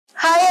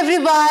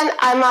everyone,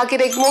 I'm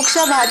architect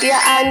Moksha Bhatia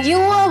and you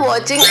are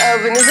watching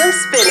Urbanism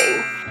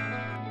Spinning.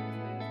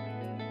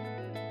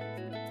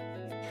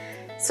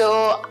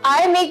 So,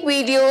 I make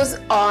videos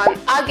on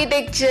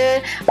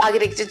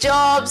architecture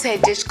jobs,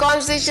 heritage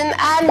conversation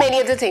and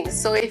many other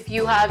things. So, if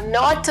you have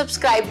not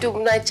subscribed to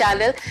my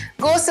channel,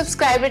 go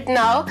subscribe it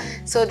now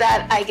so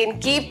that I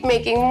can keep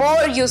making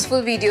more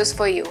useful videos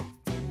for you.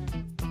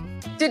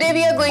 Today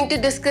we are going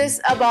to discuss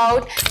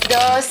about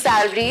the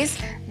salaries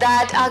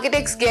that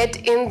architects get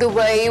in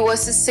Dubai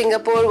versus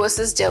Singapore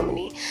versus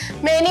Germany.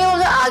 Many of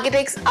the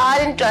architects are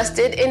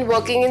interested in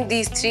working in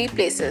these three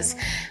places.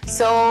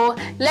 So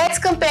let's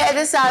compare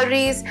the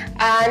salaries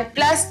and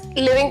plus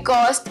living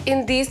cost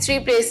in these three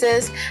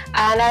places,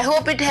 and I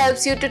hope it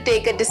helps you to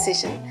take a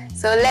decision.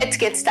 So let's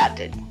get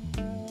started.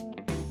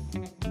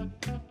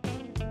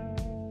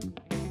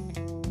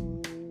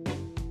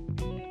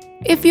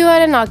 If you are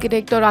an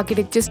architect or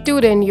architecture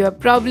student, you have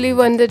probably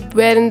wondered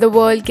where in the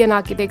world can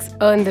architects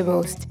earn the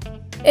most.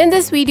 In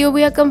this video,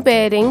 we are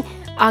comparing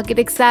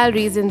architect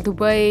salaries in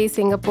Dubai,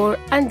 Singapore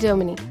and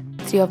Germany,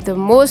 three of the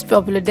most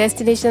popular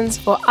destinations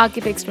for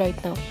architects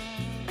right now.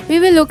 We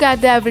will look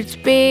at the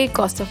average pay,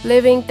 cost of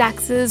living,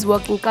 taxes,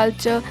 working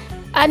culture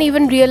and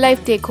even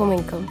real-life take-home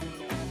income.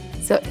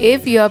 So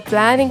if you are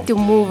planning to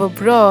move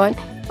abroad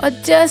or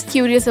just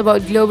curious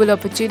about global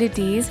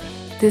opportunities,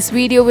 this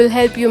video will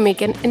help you make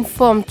an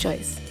informed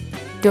choice.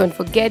 Don't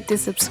forget to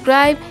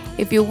subscribe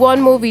if you want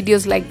more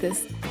videos like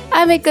this.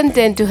 I make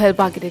content to help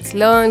architects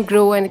learn,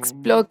 grow and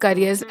explore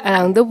careers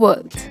around the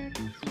world.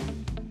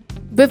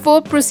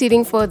 Before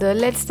proceeding further,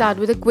 let's start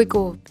with a quick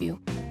overview.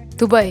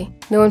 Dubai,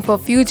 known for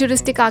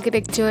futuristic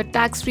architecture,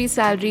 tax-free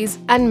salaries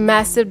and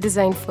massive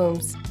design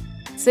firms.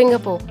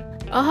 Singapore,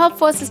 a hub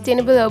for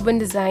sustainable urban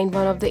design,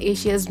 one of the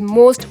Asia's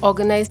most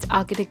organized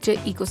architecture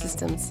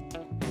ecosystems.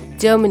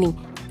 Germany,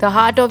 the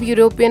heart of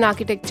European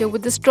architecture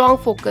with a strong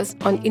focus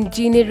on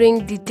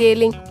engineering,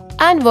 detailing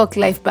and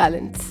work-life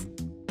balance.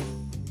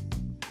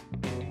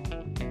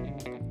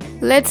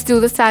 Let's do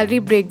the salary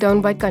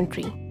breakdown by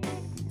country.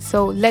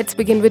 So let's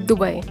begin with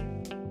Dubai.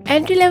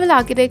 Entry-level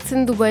architects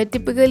in Dubai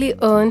typically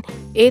earn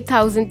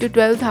 8,000 to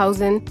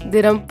 12,000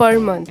 dirham per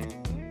month.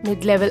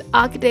 Mid-level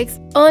architects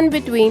earn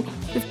between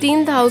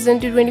 15,000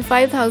 to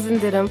 25,000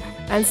 dirham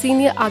and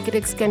senior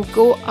architects can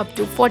go up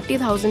to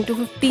 40,000 to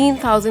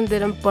 15,000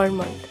 dirham per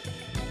month.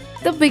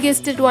 The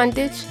biggest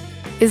advantage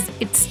is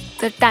it's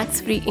the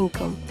tax-free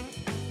income,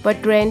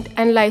 but rent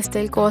and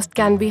lifestyle cost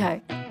can be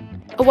high.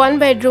 A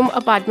one-bedroom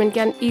apartment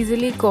can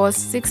easily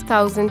cost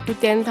 6,000 to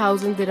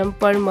 10,000 dirham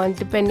per month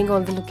depending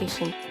on the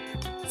location.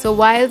 So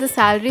while the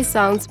salary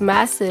sounds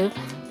massive,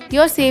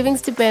 your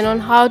savings depend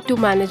on how to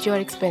manage your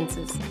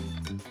expenses.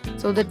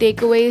 So the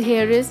takeaway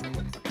here is,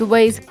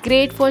 Dubai is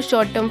great for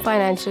short-term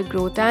financial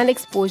growth and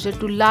exposure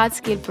to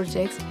large-scale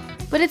projects,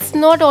 but it's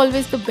not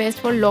always the best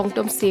for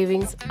long-term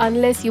savings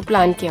unless you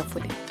plan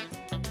carefully.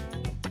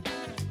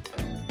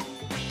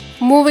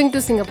 Moving to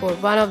Singapore,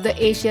 one of the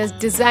Asia's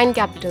design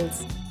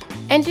capitals.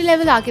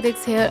 Entry-level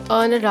architects here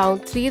earn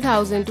around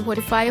 $3,000 to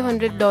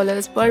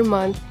 $4,500 per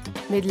month.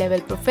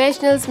 Mid-level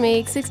professionals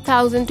make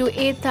 $6,000 to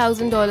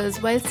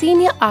 $8,000, while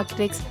senior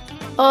architects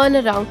earn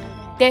around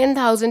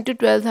 $10,000 to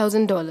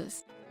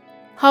 $12,000.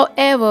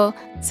 However,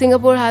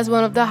 Singapore has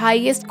one of the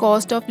highest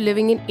cost of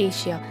living in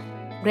Asia.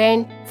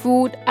 Rent,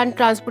 food and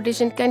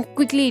transportation can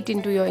quickly eat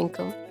into your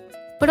income.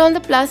 But on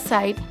the plus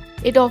side,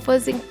 it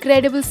offers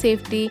incredible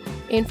safety,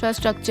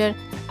 infrastructure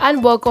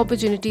and work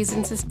opportunities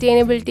in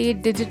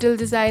sustainability, digital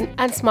design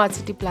and smart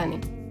city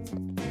planning.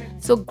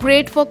 So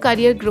great for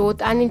career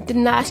growth and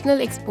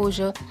international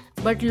exposure,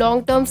 but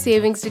long-term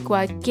savings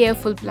require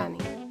careful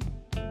planning.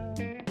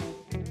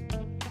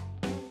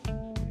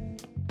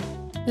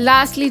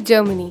 Lastly,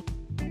 Germany.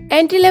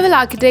 Entry-level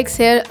architects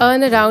here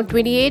earn around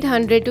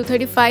 2,800 to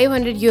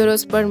 3,500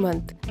 euros per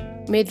month.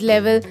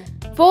 Mid-level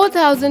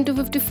 4,000 to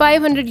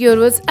 5,500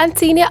 euros and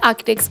senior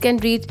architects can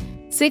reach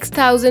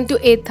 6,000 to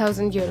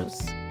 8,000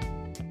 euros.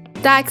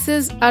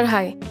 Taxes are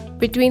high,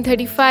 between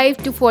 35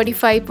 to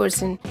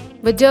 45%,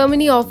 but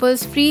Germany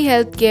offers free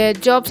healthcare,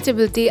 job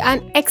stability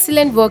and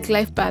excellent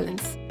work-life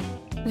balance.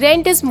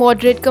 Rent is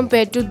moderate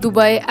compared to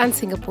Dubai and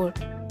Singapore.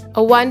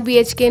 A 1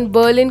 BHK in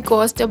Berlin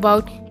costs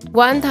about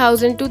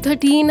 1,000 to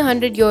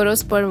 1,300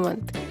 euros per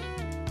month.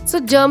 So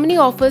Germany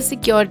offers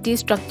security,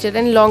 structure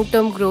and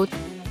long-term growth,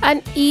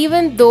 and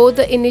even though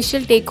the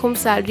initial take-home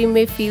salary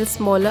may feel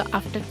smaller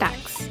after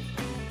tax.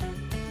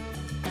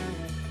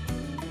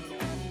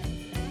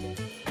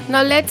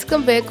 Now let's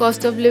compare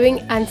cost of living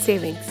and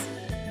savings.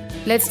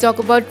 Let's talk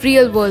about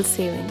real-world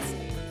savings.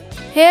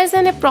 Here's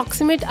an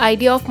approximate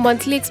idea of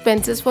monthly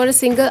expenses for a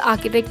single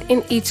architect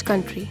in each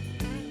country.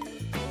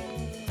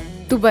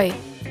 Dubai.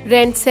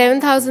 Rent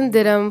 7,000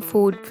 dirham,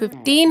 food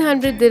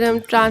 1,500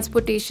 dirham,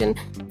 transportation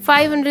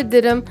 500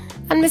 dirham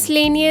and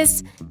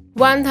miscellaneous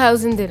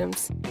 1,000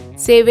 dirhams.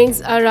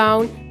 Savings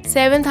around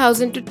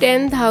 7,000 to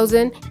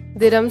 10,000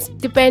 dirhams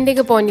depending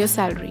upon your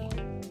salary.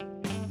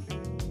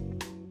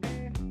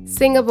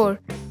 Singapore.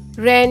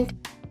 Rent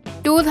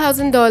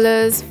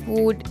 $2,000,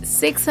 food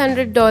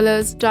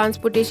 $600,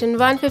 transportation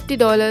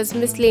 $150,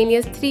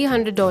 miscellaneous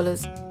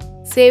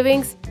 $300,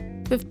 savings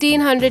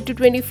 $1,500 to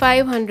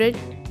 $2,500.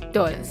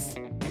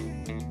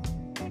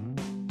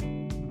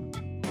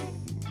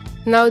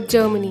 Now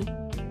Germany.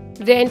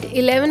 Rent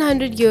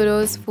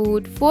 €1,100,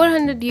 food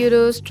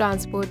 €400,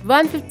 transport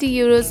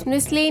 €150,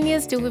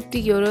 miscellaneous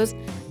 €250,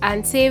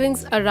 and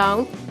savings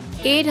around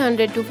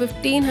 €800 to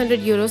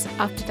 €1,500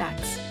 after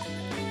tax.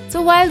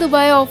 So while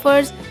Dubai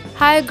offers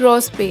higher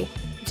gross pay,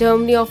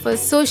 Germany offers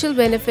social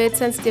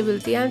benefits and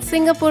stability, and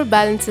Singapore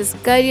balances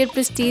career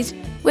prestige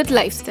with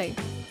lifestyle.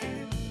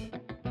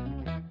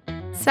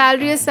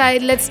 Salary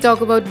aside, let's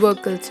talk about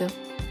work culture.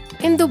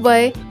 In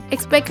Dubai,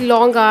 expect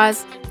long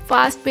hours,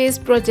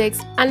 fast-paced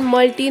projects, and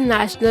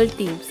multinational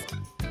teams.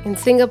 In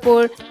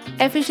Singapore,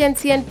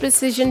 efficiency and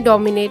precision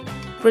dominate.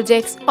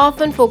 Projects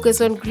often focus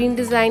on green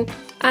design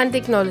and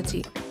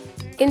technology.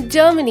 In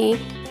Germany,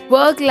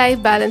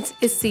 work-life balance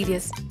is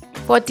serious.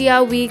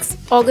 40-hour weeks,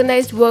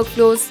 organized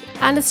workflows,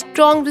 and a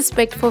strong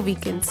respect for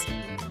weekends.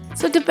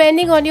 So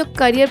depending on your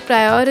career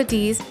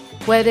priorities,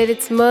 whether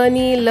it's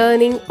money,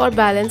 learning, or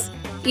balance,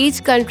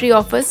 each country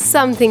offers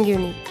something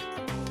unique.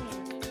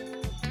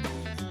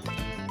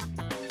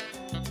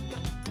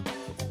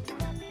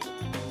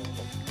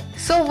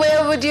 So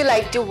where would you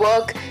like to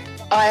work?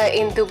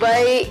 In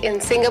Dubai, in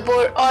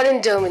Singapore, or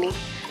in Germany?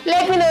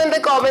 Let me know in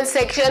the comment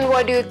section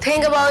what do you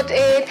think about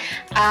it,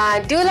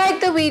 and do you like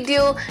the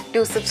video?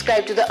 Do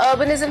subscribe to the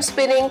Urbanism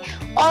Spinning.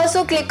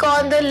 Also click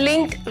on the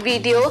linked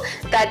video,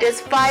 that is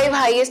 5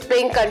 highest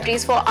paying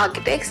countries for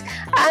architects,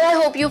 and I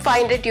hope you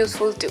find it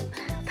useful too.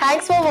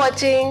 Thanks for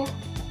watching.